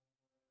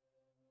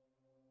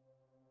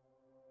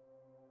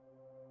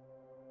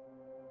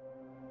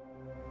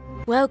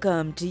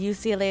Welcome to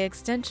UCLA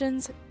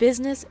Extension's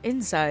Business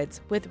Insights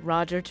with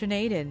Roger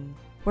Tornadin,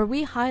 where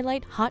we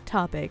highlight hot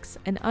topics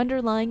and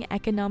underlying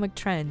economic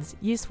trends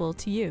useful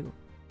to you.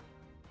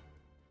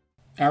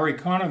 Our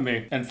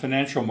economy and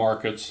financial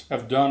markets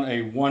have done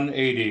a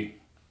 180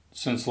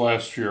 since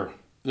last year.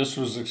 This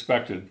was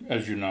expected,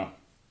 as you know.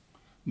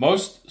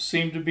 Most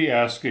seem to be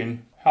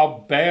asking,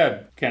 how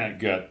bad can it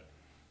get?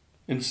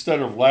 Instead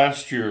of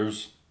last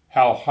year's,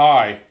 how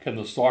high can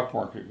the stock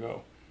market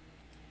go?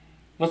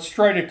 Let's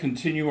try to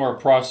continue our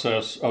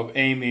process of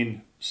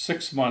aiming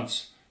 6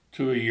 months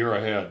to a year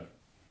ahead.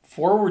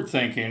 Forward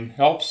thinking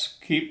helps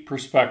keep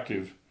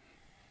perspective,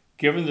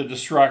 given the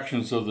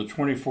distractions of the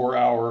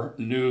 24-hour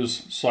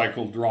news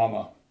cycle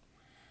drama.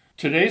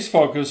 Today's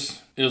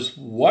focus is,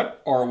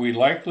 what are we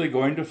likely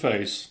going to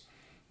face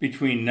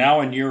between now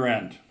and year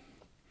end?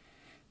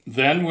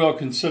 Then we'll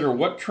consider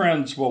what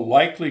trends we'll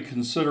likely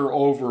consider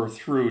over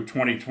through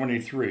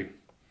 2023.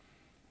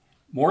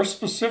 More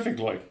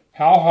specifically,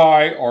 how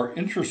high are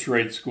interest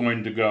rates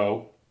going to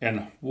go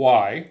and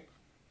why?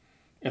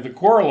 And the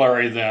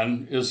corollary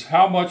then is,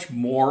 how much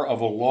more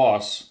of a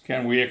loss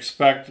can we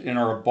expect in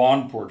our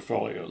bond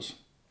portfolios?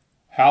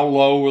 How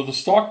low will the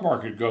stock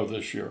market go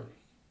this year?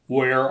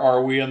 Where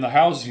are we in the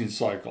housing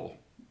cycle?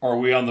 Are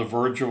we on the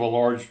verge of a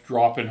large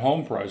drop in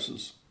home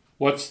prices?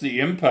 What's the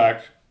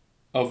impact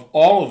of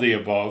all of the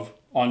above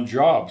on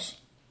jobs?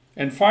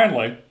 And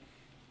finally,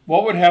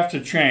 what would have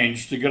to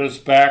change to get us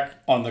back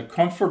on the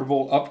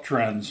comfortable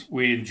uptrends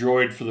we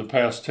enjoyed for the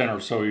past 10 or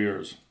so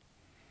years?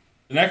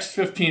 The next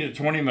 15 to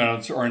 20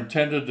 minutes are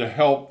intended to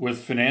help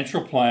with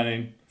financial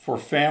planning for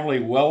family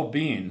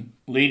well-being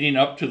leading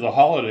up to the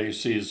holiday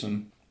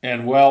season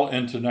and well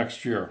into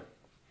next year.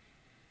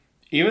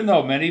 Even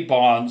though many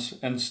bonds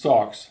and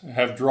stocks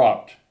have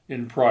dropped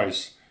in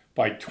price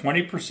by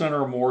 20%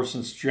 or more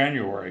since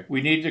January,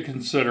 we need to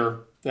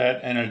consider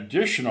that an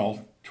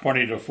additional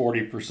 20 to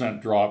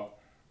 40% drop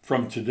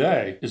from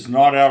today is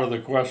not out of the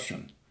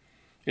question.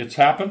 It's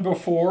happened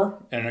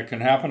before, and it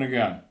can happen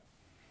again.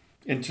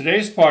 In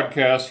today's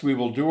podcast, we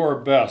will do our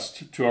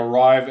best to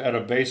arrive at a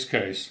base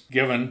case,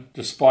 given,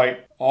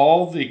 despite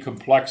all the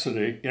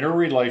complexity,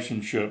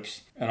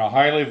 interrelationships, and a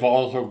highly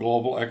volatile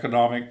global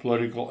economic,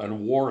 political, and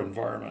war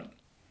environment.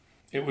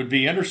 It would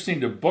be interesting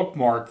to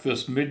bookmark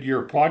this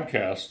mid-year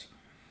podcast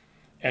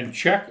and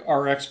check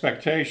our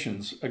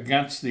expectations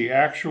against the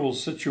actual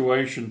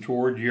situation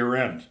toward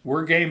year-end.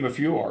 We're game if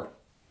you are.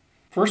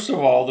 First of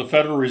all, the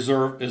Federal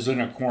Reserve is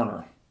in a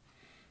corner.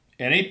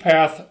 Any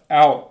path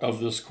out of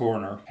this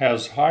corner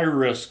has high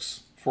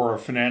risks for our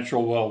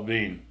financial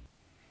well-being.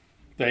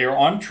 They are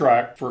on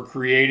track for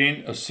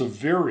creating a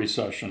severe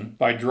recession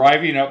by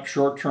driving up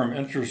short-term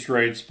interest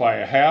rates by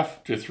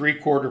 0.5 to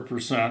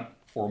 0.75%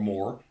 or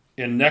more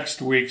in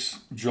next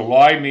week's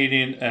July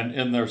meeting and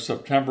in their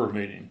September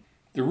meeting.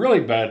 The really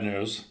bad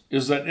news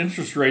is that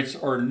interest rates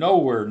are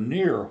nowhere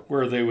near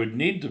where they would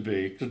need to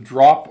be to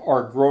drop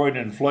our growing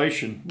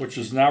inflation, which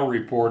is now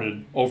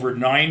reported over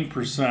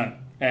 9%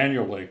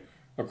 annually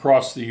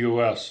across the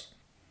U.S.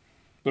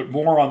 But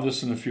more on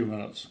this in a few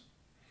minutes.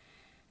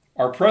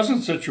 Our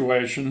present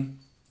situation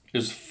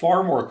is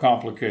far more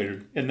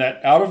complicated in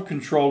that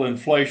out-of-control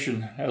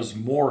inflation has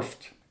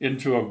morphed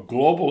into a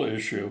global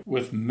issue,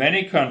 with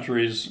many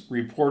countries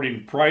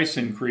reporting price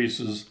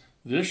increases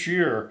this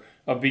year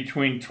of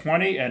between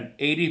 20 and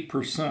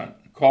 80%,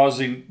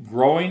 causing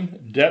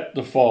growing debt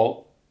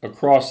default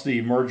across the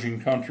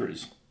emerging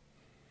countries.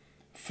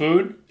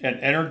 Food and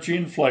energy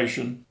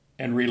inflation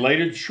and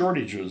related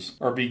shortages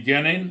are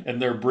beginning, and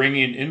they're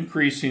bringing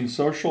increasing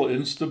social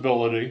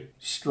instability,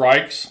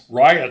 strikes,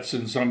 riots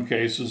in some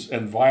cases,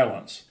 and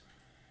violence.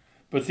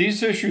 But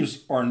these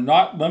issues are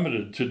not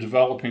limited to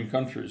developing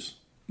countries.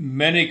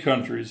 Many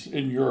countries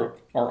in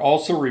Europe are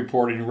also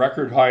reporting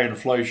record high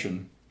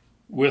inflation,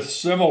 with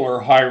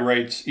similar high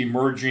rates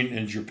emerging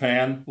in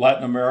Japan,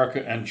 Latin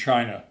America, and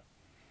China.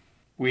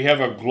 We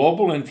have a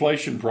global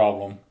inflation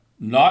problem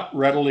not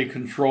readily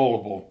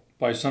controllable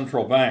by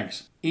central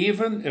banks,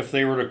 even if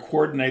they were to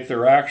coordinate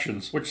their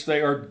actions, which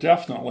they are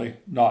definitely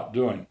not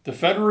doing. The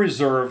Federal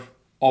Reserve,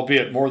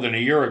 albeit more than a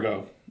year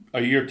ago,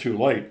 a year too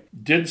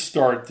late, did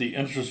start the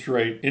interest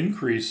rate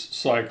increase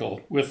cycle,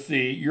 with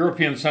the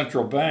European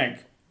Central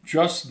Bank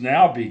just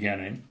now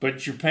beginning, but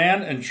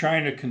Japan and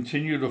China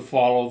continue to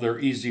follow their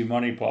easy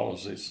money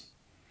policies.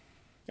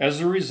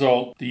 As a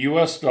result, the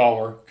U.S.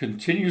 dollar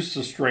continues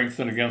to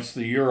strengthen against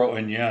the euro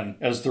and yen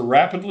as the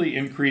rapidly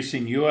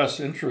increasing U.S.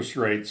 interest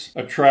rates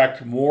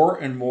attract more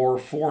and more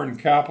foreign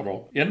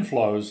capital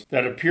inflows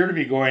that appear to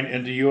be going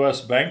into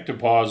U.S. bank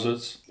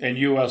deposits and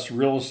U.S.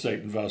 real estate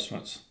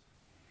investments.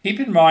 Keep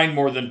in mind,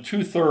 more than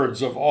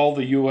 2/3 of all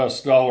the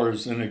U.S.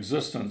 dollars in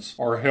existence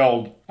are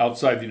held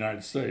outside the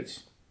United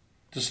States.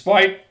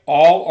 Despite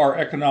all our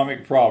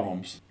economic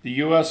problems, the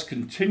U.S.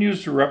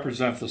 continues to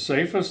represent the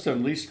safest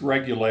and least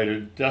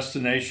regulated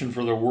destination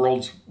for the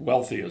world's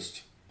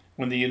wealthiest.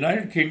 When the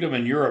United Kingdom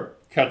and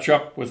Europe catch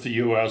up with the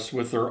U.S.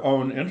 with their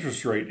own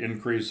interest rate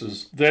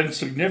increases, then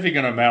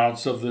significant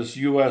amounts of this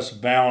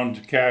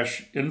U.S.-bound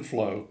cash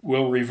inflow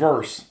will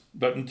reverse,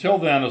 but until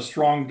then, a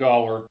strong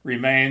dollar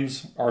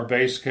remains our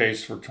base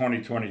case for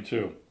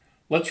 2022.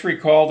 Let's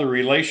recall the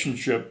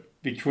relationship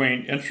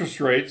between interest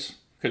rates,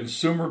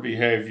 consumer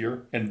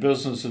behavior, and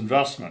business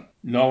investment,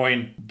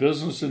 knowing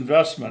business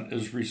investment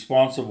is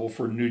responsible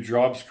for new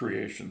jobs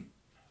creation.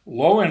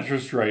 Low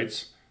interest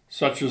rates,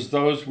 such as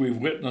those we've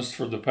witnessed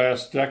for the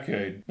past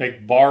decade,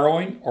 make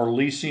borrowing or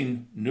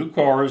leasing new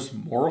cars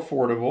more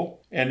affordable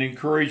and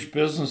encourage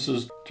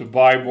businesses to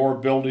buy more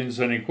buildings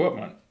and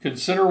equipment.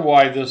 Consider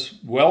why this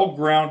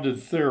well-grounded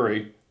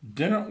theory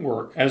didn't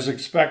work as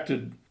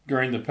expected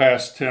during the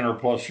past 10 or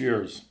plus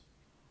years.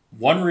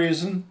 One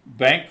reason,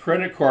 bank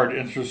credit card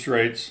interest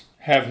rates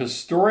have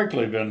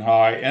historically been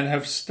high and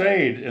have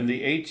stayed in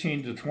the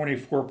 18 to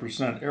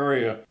 24%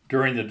 area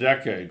during the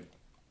decade.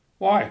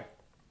 Why?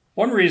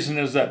 One reason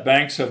is that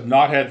banks have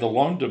not had the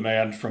loan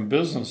demand from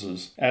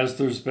businesses as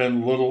there's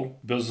been little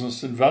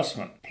business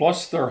investment.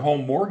 Plus their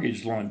home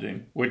mortgage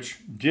lending, which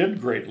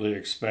did greatly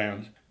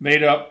expand,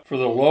 made up for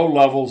the low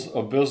levels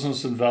of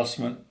business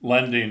investment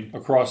lending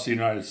across the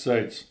United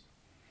States.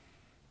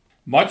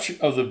 Much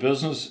of the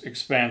business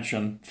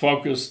expansion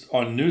focused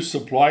on new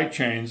supply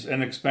chains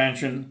and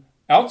expansion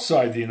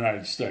outside the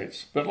United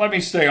States. But let me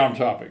stay on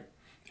topic.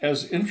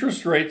 As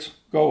interest rates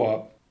go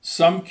up,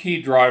 some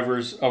key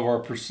drivers of our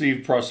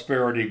perceived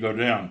prosperity go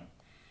down.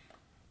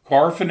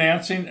 Car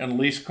financing and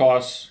lease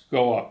costs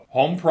go up.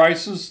 Home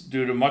prices,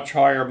 due to much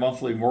higher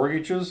monthly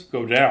mortgages,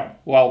 go down,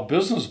 while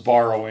business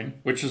borrowing,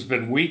 which has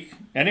been weak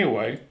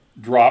anyway,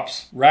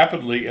 drops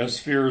rapidly as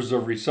fears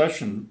of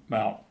recession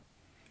mount.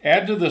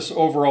 Add to this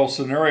overall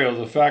scenario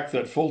the fact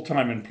that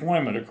full-time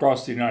employment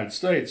across the United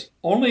States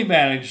only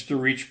managed to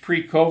reach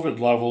pre-COVID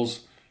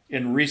levels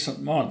in recent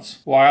months,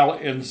 while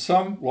in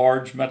some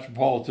large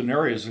metropolitan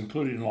areas,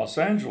 including Los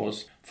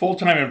Angeles,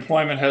 full-time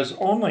employment has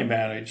only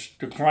managed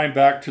to climb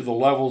back to the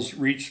levels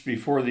reached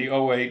before the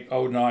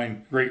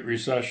 2008-09 Great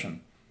Recession.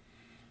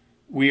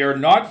 We are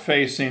not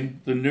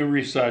facing the new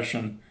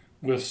recession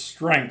with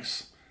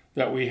strengths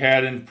that we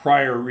had in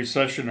prior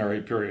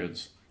recessionary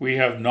periods. We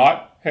have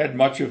not had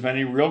much of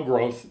any real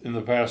growth in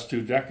the past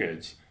 2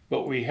 decades,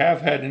 but we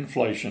have had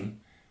inflation,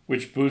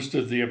 which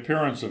boosted the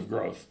appearance of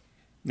growth.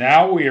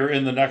 Now we are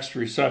in the next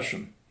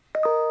recession.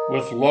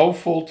 With low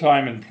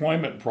full-time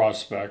employment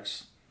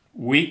prospects,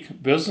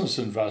 weak business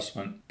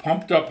investment,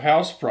 pumped up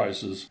house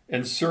prices,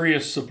 and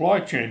serious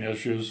supply chain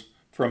issues,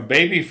 from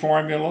baby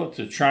formula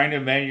to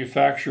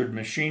China-manufactured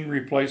machine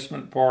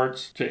replacement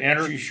parts to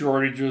energy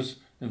shortages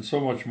and so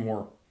much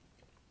more.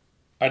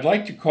 I'd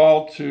like to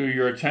call to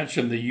your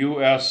attention the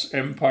U.S.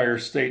 Empire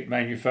State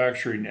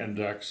Manufacturing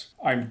Index.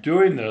 I'm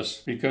doing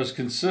this because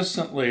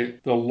consistently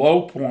the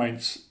low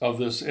points of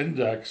this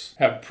index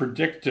have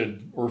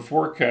predicted or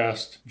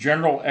forecast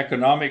general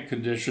economic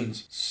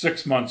conditions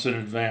 6 months in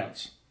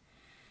advance.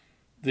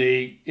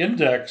 The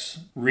index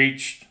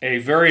reached a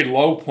very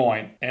low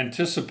point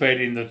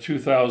anticipating the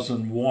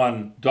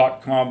 2001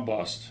 dot-com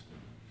bust.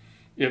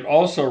 It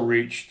also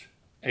reached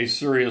a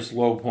serious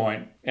low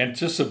point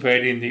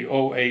anticipating the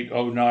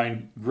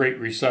 2008-09 Great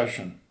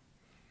Recession.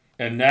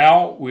 And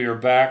now we are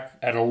back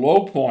at a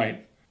low point,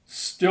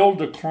 still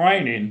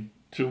declining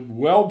to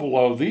well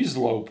below these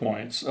low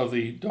points of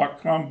the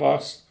dot-com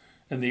bust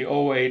and the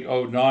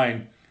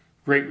 2008-09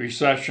 Great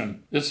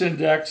Recession. This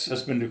index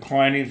has been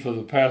declining for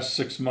the past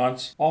 6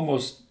 months,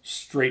 almost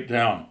straight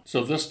down.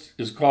 So this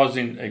is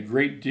causing a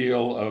great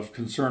deal of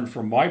concern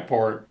from my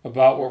part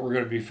about what we're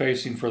going to be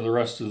facing for the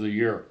rest of the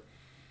year.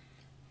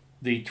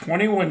 The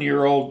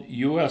 21-year-old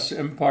U.S.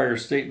 Empire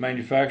State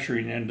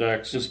Manufacturing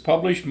Index is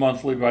published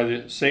monthly by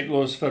the St.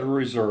 Louis Federal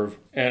Reserve,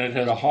 and it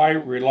has a high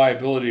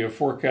reliability of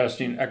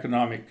forecasting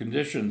economic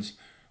conditions,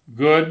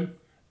 good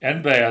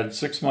and bad,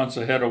 6 months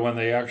ahead of when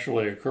they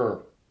actually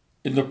occur.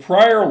 In the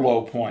prior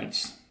low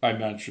points I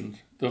mentioned,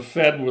 the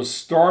Fed was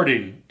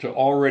starting to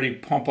already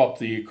pump up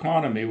the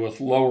economy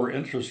with lower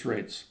interest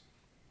rates.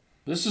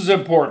 This is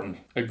important.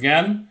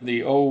 Again, the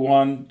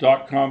 2001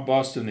 dot-com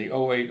bust and the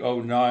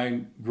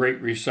 2008-09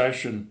 Great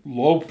Recession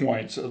low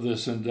points of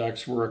this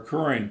index were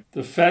occurring.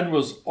 The Fed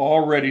was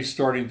already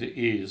starting to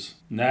ease.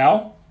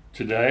 Now,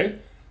 today,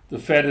 the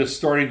Fed is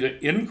starting to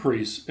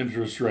increase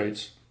interest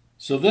rates.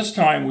 So this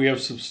time we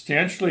have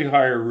substantially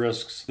higher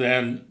risks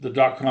than the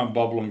dot-com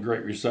bubble and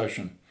Great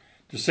Recession.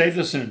 To say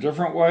this in a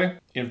different way,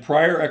 in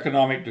prior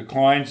economic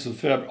declines, the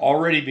Fed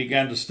already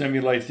began to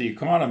stimulate the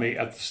economy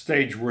at the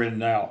stage we're in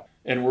now.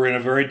 And we're in a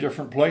very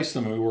different place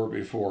than we were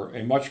before,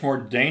 a much more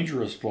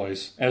dangerous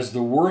place, as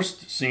the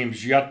worst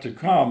seems yet to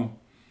come,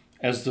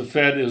 as the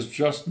Fed is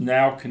just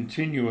now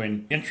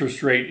continuing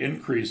interest rate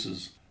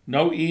increases.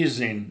 No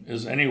easing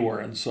is anywhere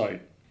in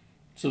sight.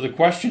 So the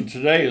question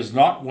today is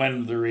not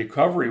when the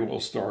recovery will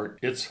start,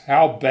 it's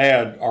how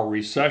bad our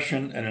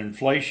recession and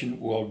inflation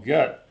will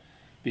get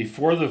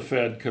before the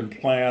Fed can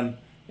plan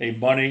a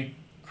money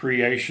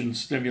creation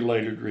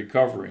stimulated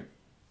recovery.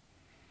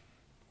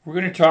 We're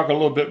going to talk a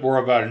little bit more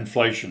about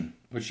inflation,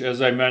 which,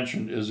 as I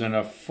mentioned, is in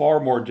a far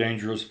more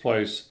dangerous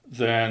place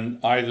than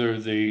either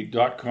the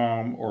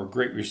dot-com or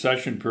Great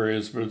Recession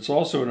periods, but it's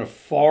also in a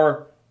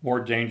far more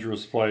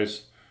dangerous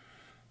place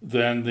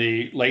than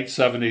the late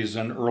 70s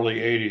and early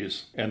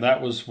 80s. And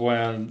that was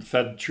when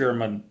Fed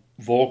Chairman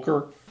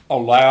Volcker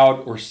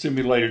allowed or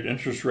stimulated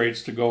interest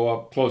rates to go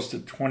up close to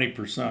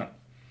 20%.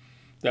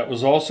 That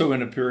was also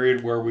in a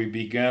period where we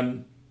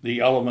began the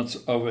elements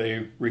of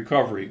a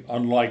recovery,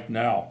 unlike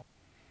now.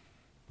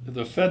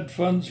 The Fed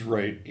funds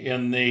rate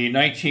in the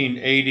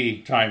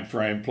 1980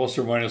 timeframe, plus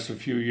or minus a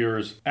few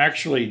years,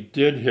 actually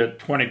did hit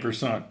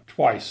 20%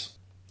 twice.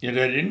 It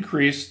had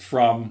increased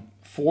from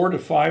 4 to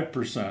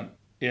 5%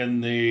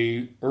 in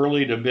the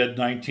early to mid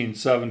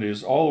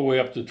 1970s, all the way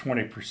up to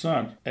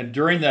 20%. And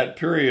during that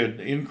period,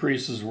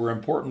 increases were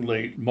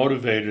importantly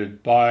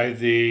motivated by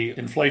the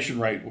inflation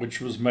rate,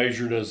 which was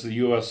measured as the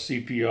U.S.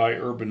 CPI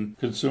Urban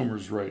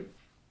Consumers Rate.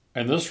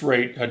 And this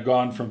rate had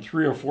gone from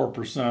 3 or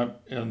 4%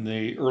 in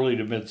the early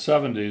to mid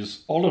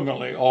 70s,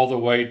 ultimately all the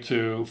way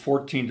to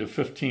 14 to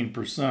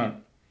 15%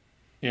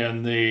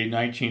 in the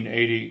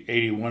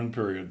 1980-81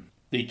 period.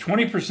 The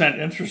 20%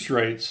 interest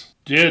rates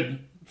did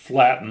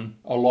flatten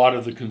a lot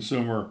of the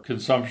consumer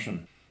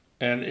consumption.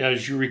 And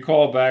as you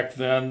recall back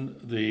then,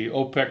 the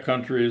OPEC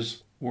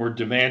countries were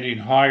demanding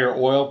higher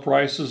oil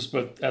prices,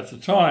 but at the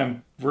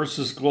time,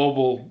 versus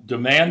global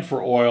demand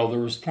for oil,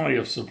 there was plenty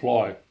of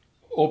supply.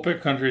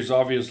 OPEC countries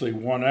obviously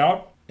won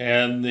out,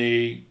 and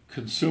the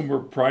consumer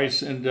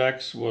price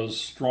index was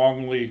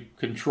strongly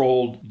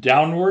controlled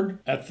downward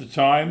at the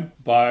time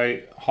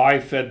by high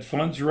Fed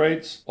funds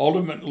rates,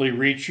 ultimately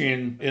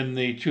reaching in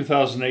the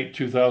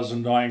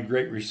 2008-2009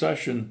 Great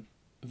Recession.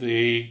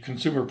 The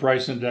consumer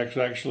price index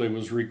actually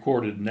was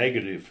recorded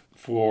negative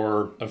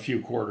for a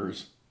few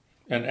quarters.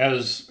 And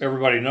as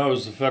everybody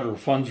knows, the federal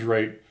funds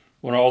rate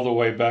went all the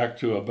way back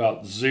to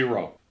about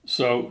zero.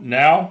 So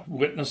now,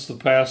 witness the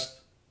past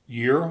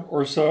year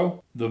or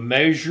so, the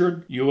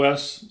measured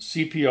U.S.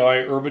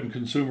 CPI Urban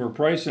Consumer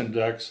Price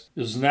Index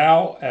is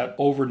now at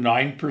over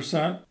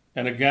 9%.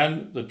 And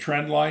again, the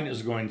trend line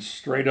is going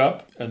straight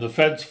up, and the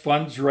Fed's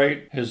funds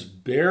rate has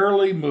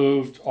barely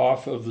moved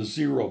off of the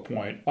 0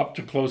 point up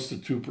to close to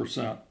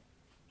 2%.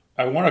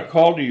 I want to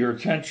call to your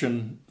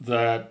attention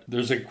that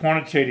there's a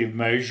quantitative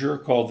measure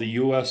called the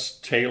U.S.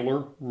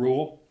 Taylor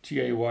Rule,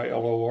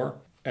 Taylor,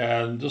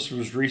 and this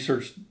was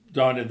research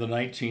done in the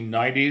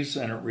 1990s,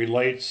 and it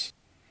relates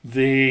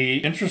the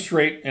interest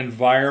rate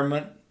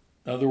environment,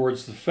 in other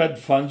words, the Fed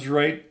funds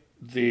rate,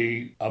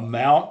 the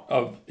amount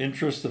of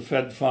interest the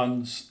Fed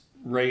funds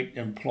rate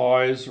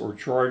implies or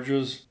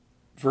charges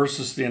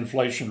versus the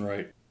inflation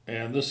rate.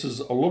 And this is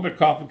a little bit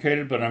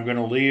complicated, but I'm going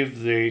to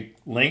leave the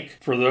link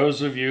for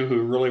those of you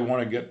who really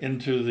want to get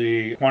into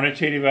the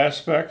quantitative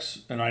aspects.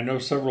 And I know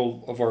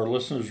several of our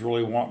listeners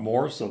really want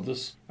more, so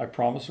this, I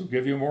promise, will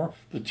give you more.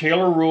 The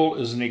Taylor Rule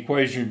is an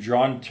equation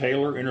John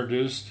Taylor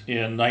introduced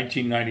in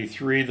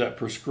 1993 that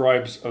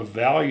prescribes a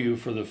value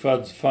for the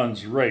Fed's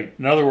funds rate.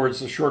 In other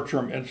words, the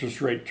short-term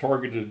interest rate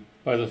targeted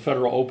by the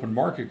Federal Open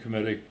Market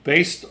Committee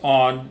based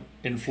on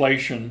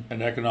inflation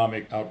and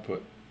economic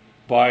output.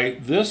 By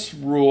this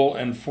rule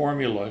and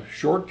formula,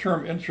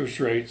 short-term interest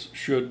rates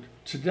should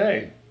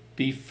today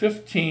be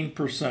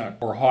 15%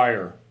 or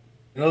higher.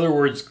 In other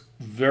words,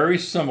 very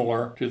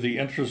similar to the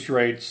interest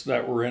rates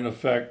that were in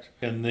effect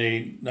in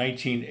the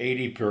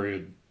 1980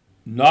 period,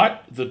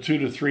 not the 2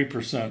 to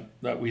 3%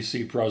 that we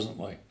see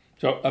presently.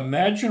 So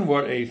imagine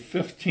what a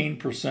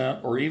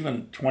 15% or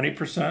even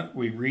 20%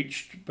 we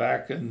reached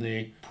back in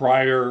the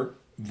prior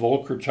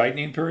Volcker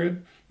tightening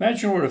period.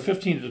 Imagine what a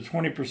 15 to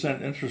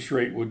 20% interest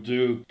rate would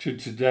do to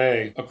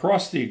today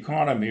across the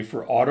economy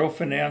for auto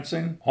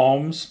financing,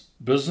 homes,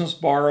 business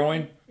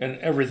borrowing, and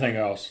everything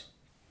else.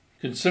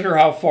 Consider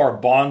how far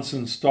bonds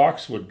and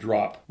stocks would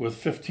drop with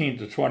 15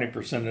 to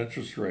 20%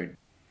 interest rate.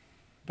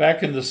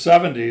 Back in the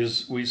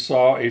 70s, we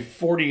saw a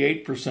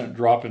 48%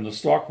 drop in the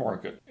stock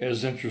market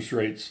as interest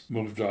rates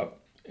moved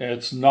up.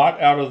 It's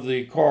not out of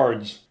the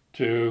cards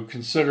to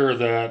consider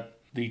that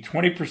the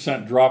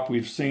 20% drop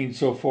we've seen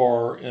so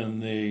far in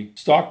the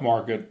stock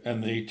market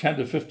and the 10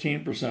 to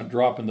 15%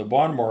 drop in the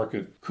bond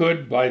market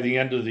could, by the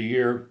end of the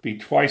year, be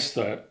twice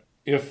that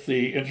if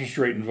the interest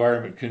rate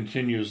environment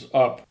continues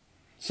up.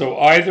 So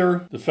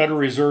either the Federal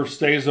Reserve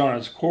stays on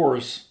its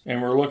course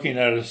and we're looking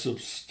at a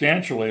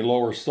substantially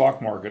lower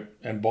stock market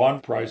and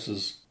bond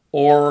prices,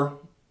 or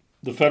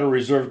the Federal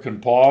Reserve can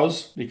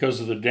pause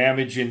because of the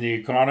damage in the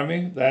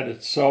economy. That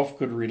itself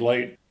could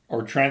relate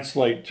or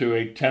translate to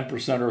a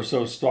 10% or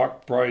so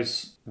stock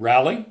price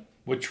rally,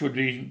 which would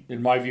be,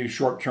 in my view,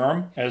 short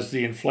term, as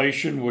the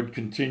inflation would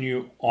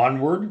continue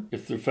onward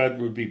if the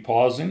Fed would be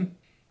pausing.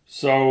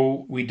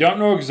 So we don't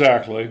know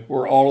exactly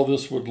where all of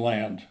this would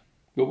land,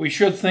 but we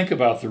should think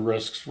about the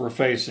risks we're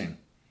facing,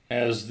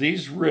 as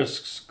these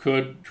risks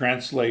could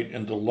translate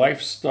into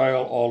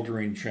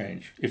lifestyle-altering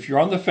change. If you're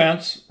on the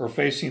fence or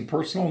facing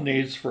personal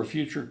needs for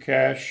future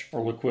cash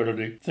or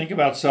liquidity, think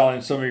about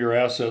selling some of your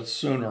assets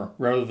sooner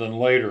rather than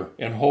later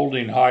and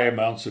holding high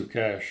amounts of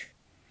cash.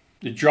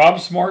 The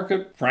jobs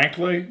market,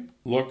 frankly,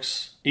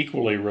 looks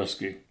equally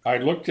risky. I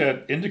looked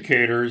at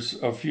indicators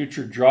of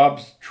future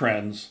jobs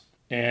trends,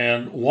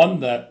 and one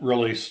that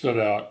really stood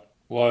out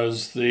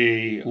was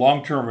the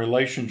long-term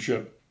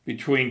relationship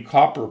between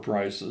copper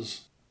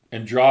prices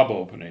and job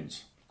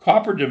openings.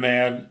 Copper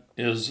demand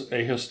is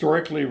a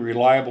historically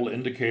reliable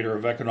indicator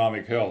of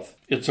economic health.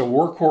 It's a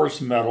workhorse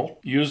metal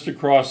used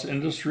across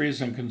industries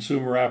and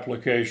consumer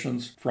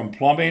applications, from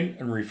plumbing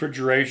and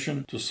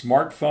refrigeration to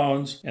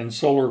smartphones and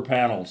solar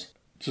panels,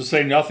 to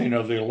say nothing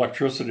of the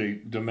electricity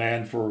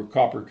demand for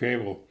copper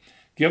cable.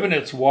 Given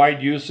its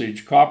wide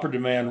usage, copper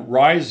demand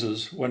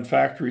rises when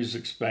factories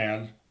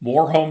expand,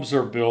 more homes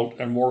are built,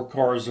 and more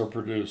cars are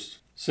produced.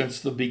 Since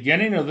the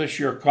beginning of this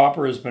year,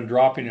 copper has been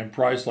dropping in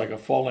price like a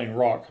falling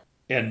rock.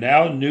 And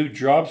now new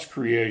jobs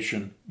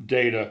creation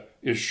data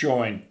is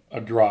showing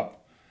a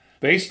drop.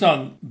 Based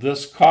on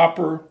this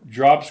copper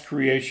jobs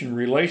creation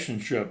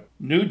relationship,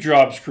 new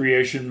jobs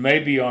creation may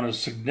be on a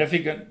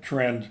significant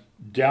trend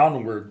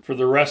downward for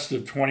the rest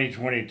of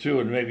 2022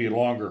 and maybe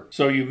longer.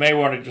 So you may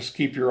want to just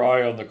keep your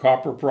eye on the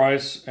copper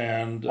price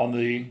and on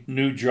the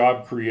new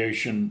job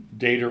creation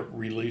data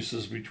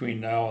releases between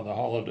now and the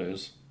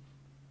holidays.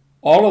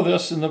 All of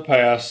this in the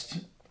past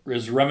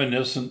is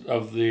reminiscent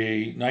of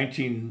the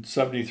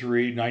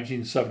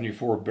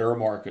 1973-1974 bear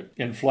market,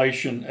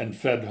 inflation and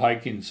Fed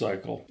hiking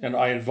cycle. And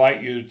I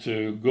invite you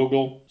to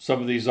Google some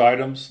of these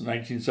items,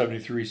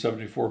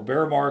 1973-74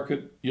 bear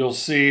market. You'll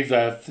see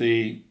that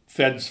the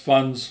Fed's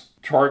funds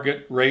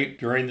target rate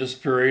during this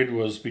period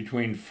was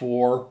between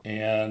 4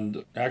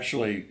 and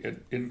actually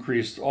it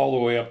increased all the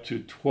way up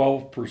to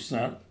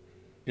 12%.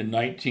 In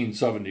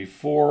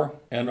 1974,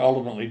 and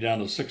ultimately down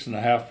to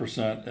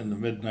 6.5% in the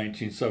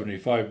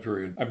mid-1975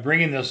 period. I'm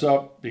bringing this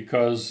up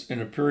because in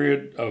a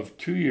period of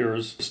 2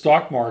 years, the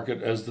stock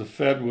market, as the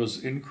Fed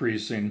was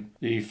increasing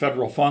the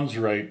federal funds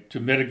rate to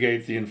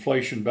mitigate the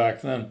inflation back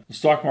then, the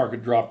stock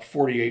market dropped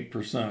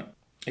 48%.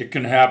 It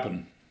can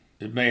happen.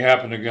 It may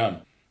happen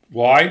again.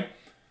 Why?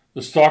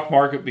 The stock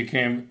market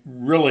became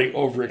really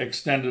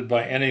overextended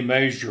by any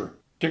measure,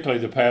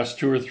 particularly the past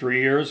 2 or 3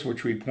 years,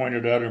 which we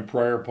pointed out in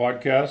prior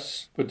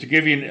podcasts. But to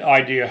give you an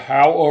idea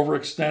how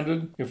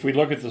overextended, if we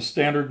look at the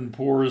Standard &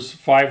 Poor's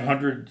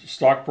 500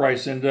 stock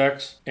price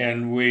index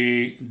and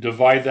we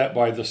divide that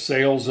by the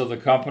sales of the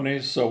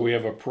companies, so we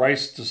have a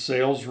price to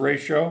sales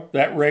ratio,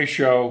 that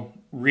ratio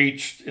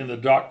reached in the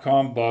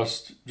dot-com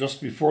bust,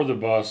 just before the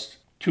bust,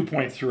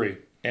 2.3.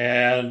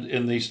 And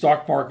in the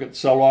stock market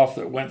sell-off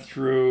that went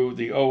through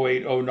the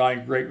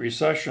 08-09 Great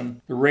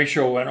Recession, the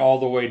ratio went all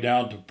the way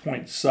down to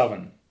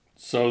 0.7.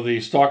 So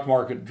the stock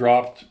market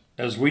dropped,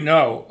 as we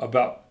know,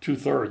 about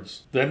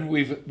 2/3. Then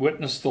we've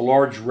witnessed the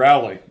large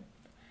rally.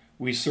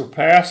 We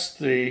surpassed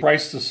the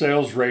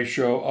price-to-sales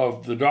ratio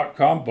of the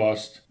dot-com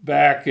bust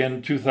back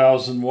in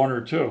 2001 or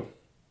 2.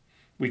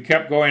 We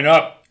kept going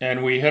up,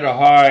 and we hit a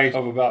high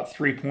of about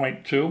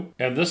 3.2,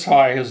 and this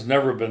high has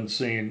never been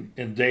seen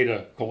in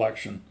data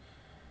collection.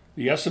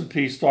 The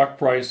S&P stock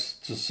price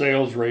to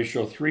sales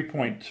ratio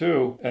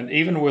 3.2, and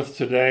even with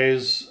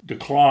today's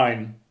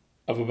decline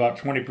of about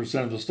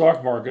 20% of the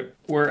stock market,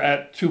 we're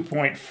at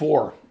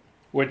 2.4,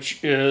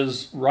 which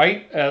is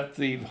right at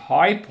the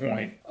high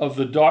point of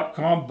the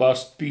dot-com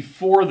bust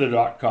before the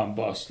dot-com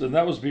bust, and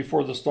that was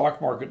before the stock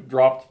market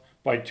dropped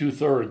by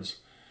 2/3.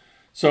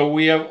 So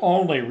we have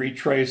only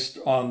retraced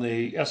on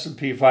the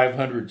S&P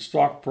 500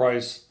 stock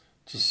price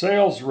to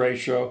sales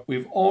ratio,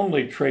 we've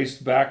only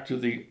traced back to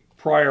the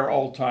prior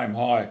all-time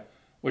high,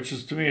 which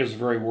is to me is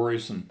very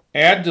worrisome.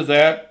 Add to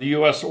that the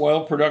U.S.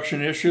 oil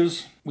production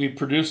issues. We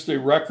produced a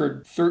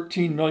record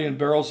 13 million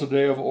barrels a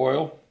day of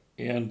oil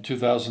in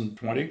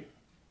 2020.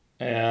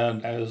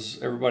 And as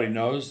everybody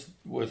knows,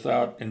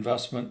 without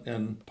investment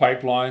in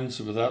pipelines,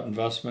 without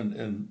investment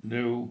in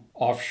new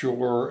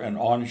offshore and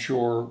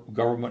onshore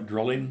government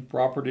drilling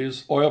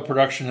properties, oil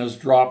production has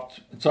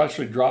dropped. It's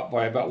actually dropped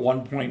by about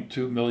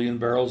 1.2 million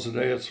barrels a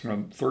day. It's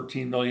from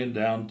 13 million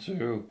down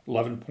to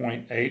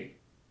 11.8.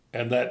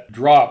 And that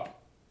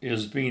drop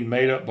is being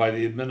made up by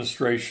the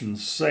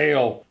administration's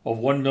sale of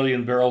 1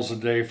 million barrels a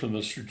day from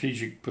the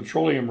Strategic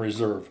Petroleum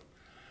Reserve.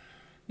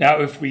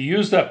 Now, if we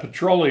use that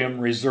petroleum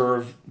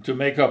reserve to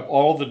make up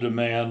all the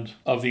demand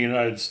of the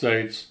United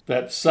States,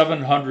 that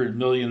 700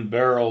 million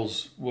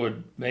barrels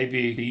would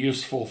maybe be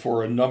useful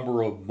for a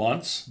number of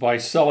months. By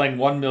selling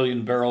 1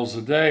 million barrels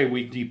a day,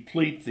 we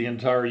deplete the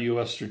entire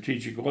U.S.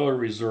 Strategic Oil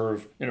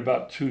Reserve in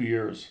about 2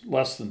 years,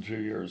 less than 2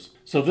 years.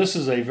 So this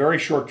is a very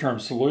short-term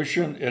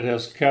solution. It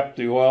has kept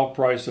the oil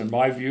price, in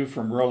my view,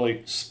 from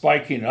really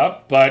spiking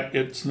up, but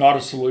it's not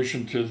a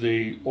solution to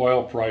the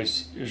oil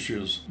price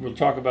issues. We'll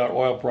talk about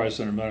oil price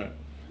in a minute.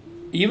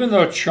 Even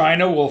though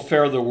China will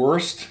fare the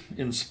worst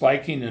in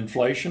spiking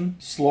inflation,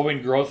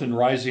 slowing growth and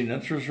rising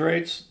interest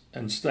rates,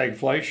 and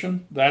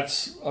stagflation,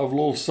 that's of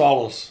little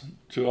solace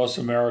to us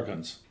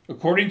Americans.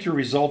 According to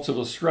results of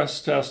a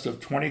stress test of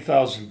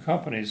 20,000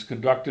 companies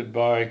conducted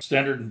by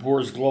Standard &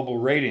 Poor's Global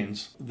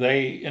Ratings,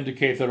 they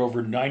indicate that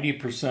over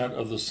 90%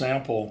 of the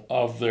sample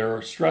of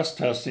their stress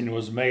testing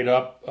was made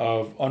up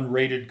of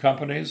unrated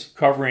companies,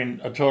 covering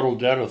a total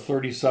debt of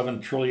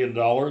 $37 trillion,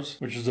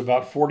 which is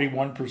about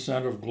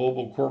 41% of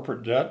global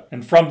corporate debt.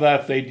 And from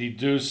that, they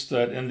deduced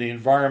that in the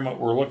environment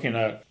we're looking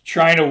at,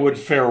 China would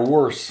fare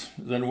worse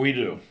than we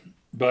do.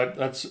 But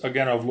that's,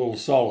 again, of little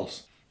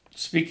solace.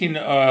 Speaking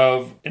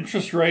of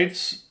interest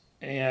rates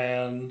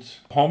and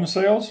home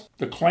sales,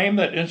 the claim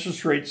that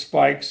interest rate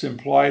spikes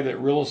imply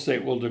that real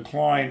estate will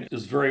decline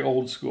is very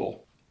old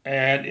school.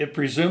 And it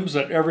presumes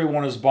that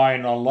everyone is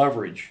buying on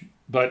leverage.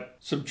 But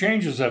some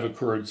changes have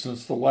occurred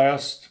since the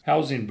last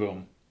housing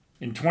boom.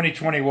 In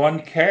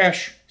 2021,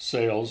 cash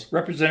sales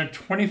represented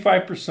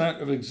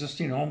 25% of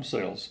existing home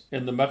sales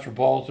in the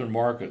metropolitan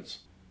markets.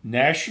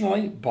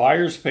 Nationally,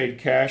 buyers paid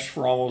cash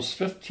for almost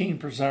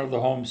 15% of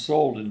the homes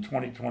sold in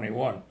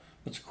 2021.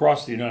 That's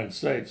across the United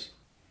States.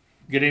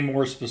 Getting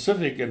more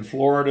specific, in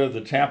Florida,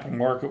 the Tampa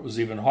market was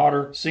even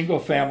hotter.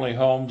 Single-family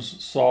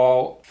homes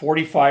saw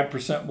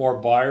 45% more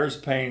buyers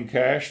paying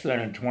cash than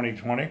in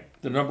 2020.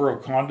 The number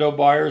of condo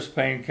buyers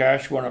paying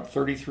cash went up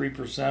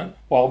 33%.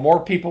 While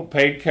more people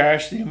paid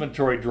cash, the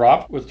inventory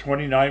dropped, with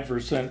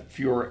 29%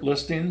 fewer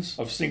listings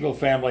of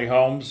single-family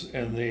homes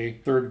in the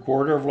third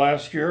quarter of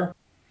last year.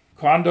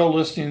 Condo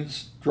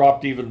listings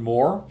dropped even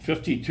more,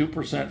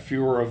 52%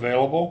 fewer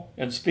available.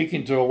 And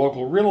speaking to a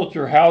local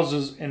realtor,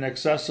 houses in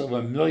excess of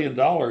 $1 million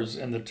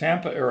in the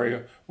Tampa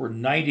area were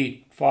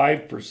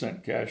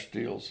 95% cash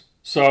deals.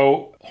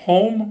 So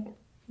home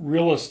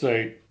real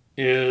estate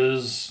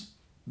is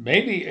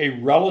maybe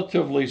a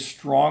relatively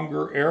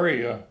stronger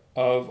area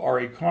of our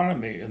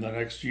economy in the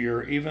next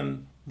year,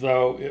 even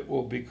though it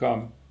will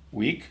become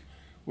weak.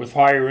 With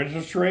higher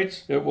interest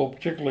rates, it will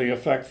particularly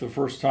affect the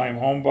first-time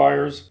home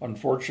buyers,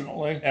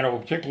 unfortunately, and it will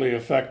particularly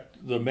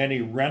affect the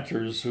many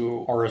renters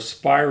who are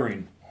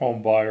aspiring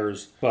home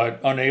buyers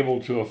but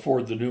unable to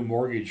afford the new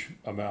mortgage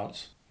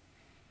amounts.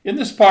 In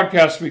this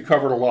podcast, we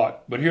covered a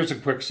lot, but here's a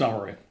quick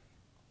summary.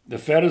 The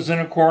Fed is in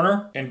a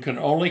corner and can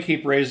only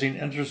keep raising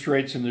interest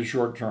rates in the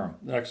short term,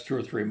 the next 2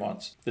 or 3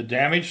 months. The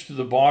damage to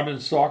the bond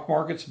and stock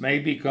markets may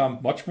become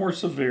much more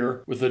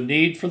severe, with a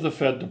need for the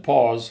Fed to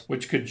pause,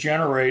 which could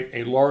generate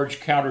a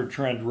large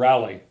counter-trend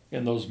rally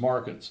in those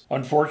markets.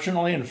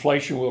 Unfortunately,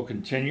 inflation will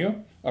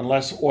continue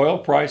unless oil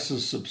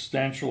prices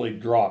substantially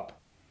drop.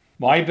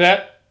 My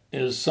bet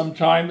is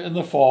sometime in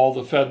the fall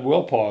the Fed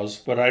will pause,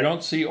 but I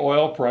don't see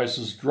oil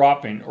prices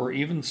dropping or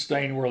even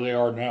staying where they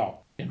are now.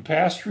 In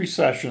past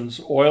recessions,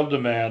 oil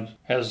demand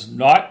has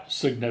not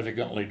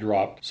significantly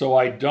dropped, so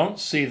I don't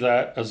see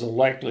that as a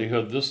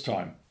likelihood this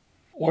time.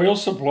 Oil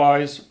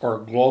supplies are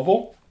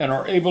global and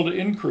are able to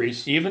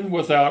increase even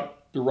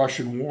without the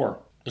Russian war,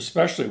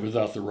 especially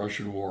without the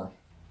Russian war.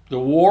 The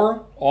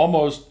war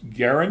almost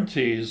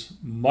guarantees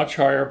much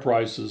higher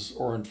prices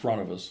are in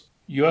front of us.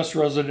 U.S.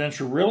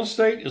 residential real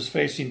estate is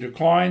facing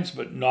declines,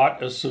 but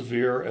not as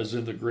severe as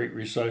in the Great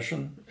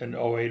Recession in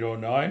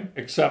 2008-09,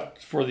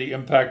 except for the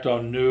impact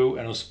on new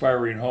and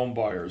aspiring home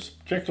buyers,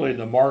 particularly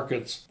the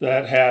markets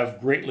that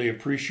have greatly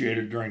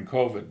appreciated during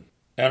COVID.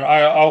 And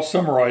I'll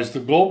summarize.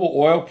 The global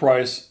oil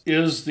price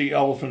is the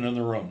elephant in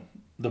the room.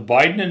 The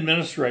Biden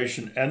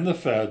administration and the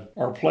Fed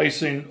are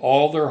placing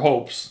all their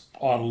hopes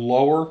on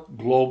lower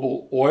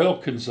global oil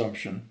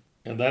consumption,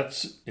 and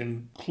that's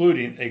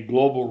including a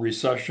global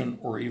recession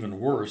or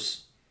even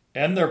worse.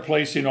 And they're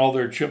placing all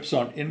their chips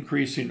on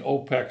increasing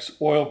OPEC's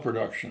oil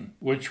production,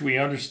 which we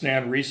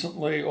understand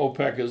recently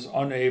OPEC is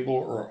unable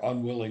or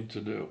unwilling to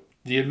do.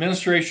 The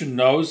administration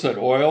knows that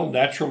oil,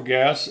 natural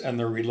gas, and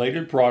their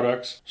related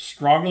products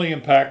strongly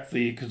impact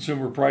the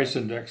consumer price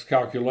index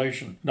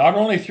calculation, not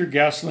only through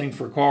gasoline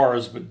for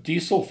cars, but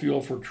diesel fuel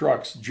for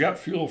trucks, jet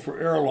fuel for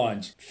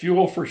airlines,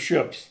 fuel for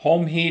ships,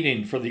 home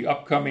heating for the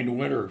upcoming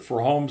winter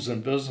for homes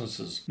and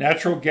businesses,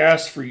 natural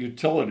gas for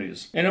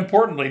utilities, and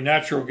importantly,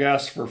 natural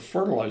gas for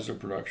fertilizer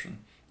production.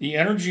 The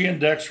energy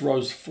index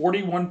rose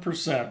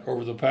 41%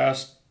 over the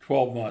past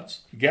 12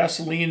 months. The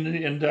gasoline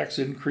index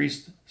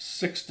increased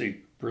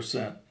 60%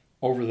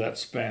 over that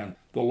span,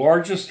 the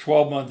largest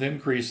 12-month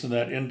increase in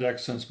that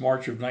index since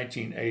March of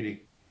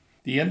 1980.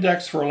 The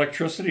index for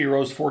electricity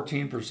rose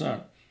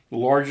 14%, the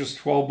largest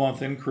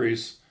 12-month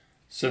increase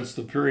since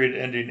the period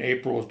ending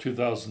April of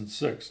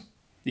 2006.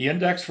 The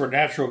index for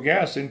natural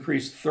gas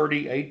increased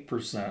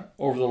 38%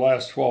 over the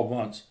last 12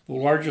 months, the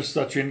largest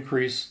such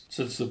increase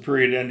since the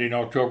period ending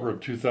October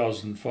of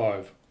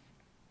 2005.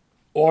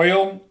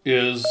 Oil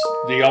is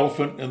the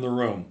elephant in the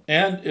room,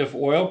 and if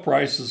oil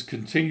prices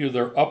continue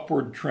their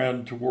upward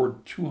trend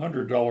toward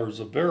 $200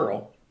 a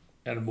barrel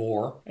and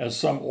more, as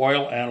some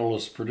oil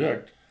analysts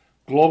predict,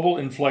 global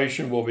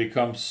inflation will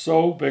become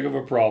so big of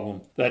a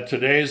problem that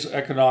today's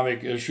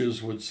economic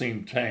issues would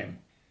seem tame.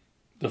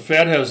 The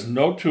Fed has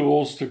no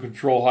tools to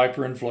control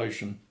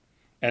hyperinflation,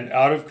 and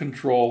out of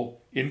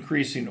control,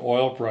 increasing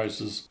oil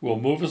prices will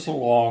move us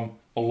along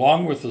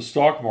with the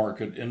stock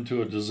market,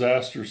 into a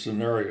disaster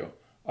scenario.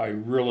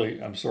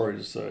 I'm sorry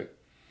to say.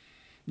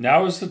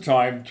 Now is the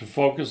time to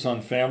focus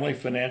on family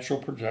financial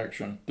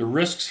protection. The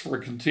risks for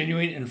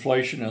continuing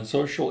inflation and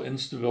social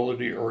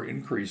instability are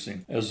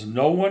increasing, as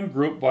no one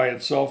group by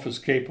itself is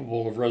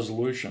capable of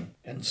resolution.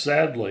 And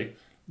sadly,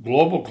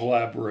 global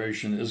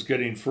collaboration is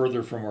getting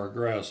further from our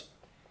grasp.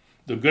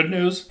 The good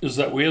news is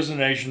that we as a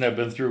nation have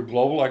been through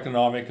global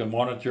economic and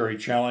monetary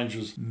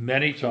challenges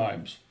many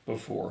times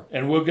before,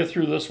 and we'll get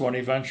through this one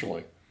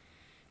eventually.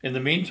 In the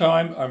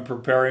meantime, I'm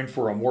preparing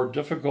for a more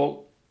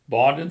difficult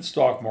bond and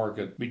stock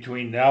market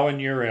between now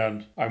and year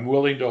end, I'm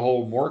willing to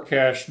hold more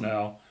cash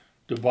now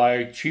to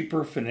buy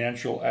cheaper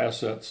financial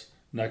assets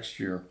next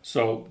year.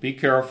 So be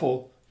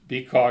careful,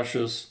 be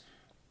cautious,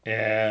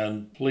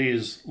 and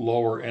please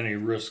lower any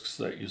risks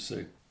that you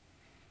see.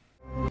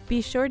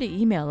 Be sure to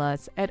email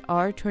us at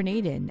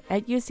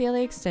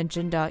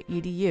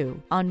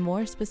rtornadin@uclaextension.edu on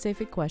more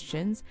specific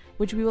questions,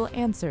 which we will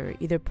answer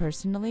either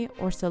personally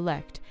or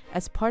select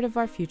as part of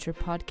our future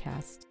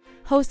podcast.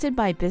 Hosted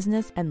by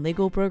Business and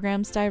Legal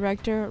Programs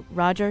Director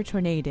Roger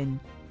Tornadin,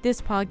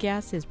 this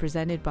podcast is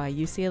presented by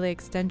UCLA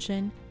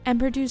Extension and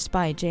produced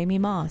by Jamie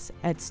Moss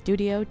at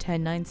Studio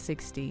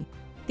 10960.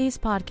 These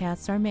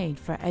podcasts are made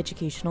for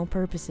educational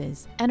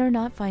purposes and are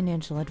not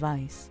financial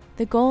advice.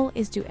 The goal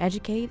is to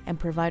educate and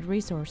provide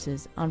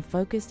resources on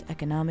focused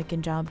economic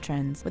and job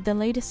trends with the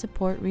latest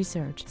support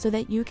research so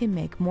that you can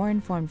make more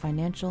informed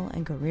financial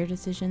and career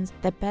decisions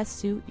that best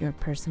suit your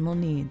personal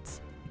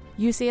needs.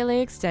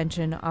 UCLA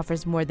Extension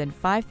offers more than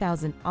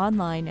 5,000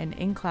 online and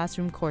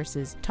in-classroom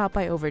courses taught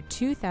by over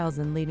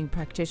 2,000 leading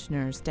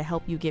practitioners to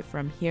help you get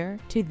from here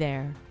to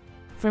there.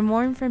 For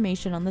more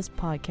information on this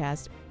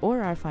podcast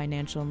or our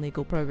financial and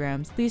legal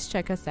programs, please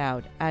check us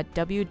out at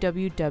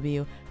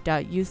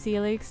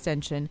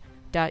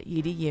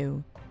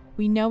www.uclaextension.edu.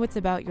 We know it's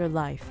about your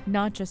life,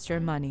 not just your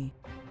money.